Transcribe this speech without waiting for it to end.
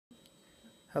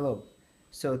Hello.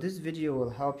 So this video will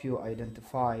help you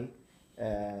identify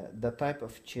the type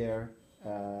of chair.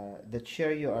 The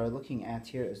chair you are looking at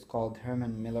here is called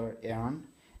Herman Miller Aeron,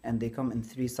 and they come in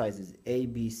three sizes, A,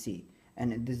 B, C.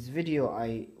 And in this video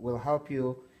I will help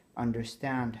you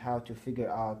understand how to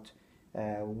figure out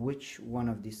which one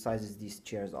of these sizes these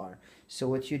chairs are. So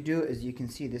what you do is, you can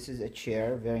see this is a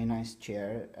chair, very nice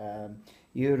chair.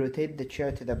 You rotate the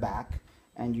chair to the back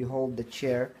and you hold the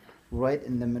chair right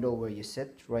in the middle where you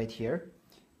sit, right here.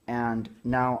 And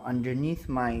now underneath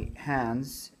my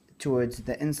hands towards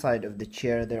the inside of the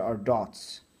chair there are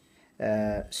dots.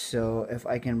 So if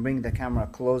I can bring the camera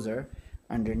closer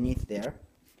underneath there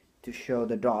to show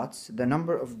the dots, the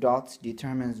number of dots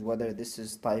determines whether this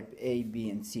is type A, B,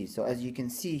 and C. So as you can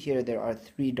see here, there are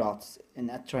three dots in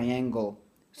a triangle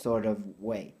sort of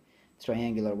way,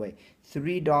 triangular way.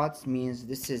 Three dots means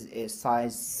this is a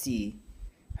size C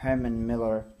Herman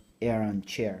Miller Aeron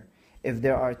chair. If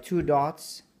there are two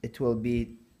dots, it will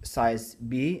be size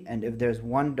B, and if there's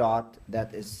one dot,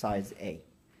 that is size A.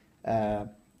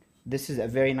 This is a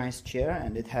very nice chair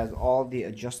and it has all the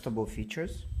adjustable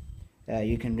features.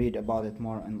 You can read about it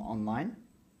more online.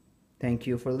 Thank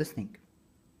you for listening.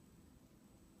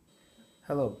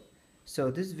 Hello. So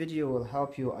this video will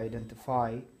help you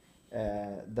identify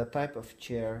the type of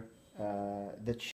chair,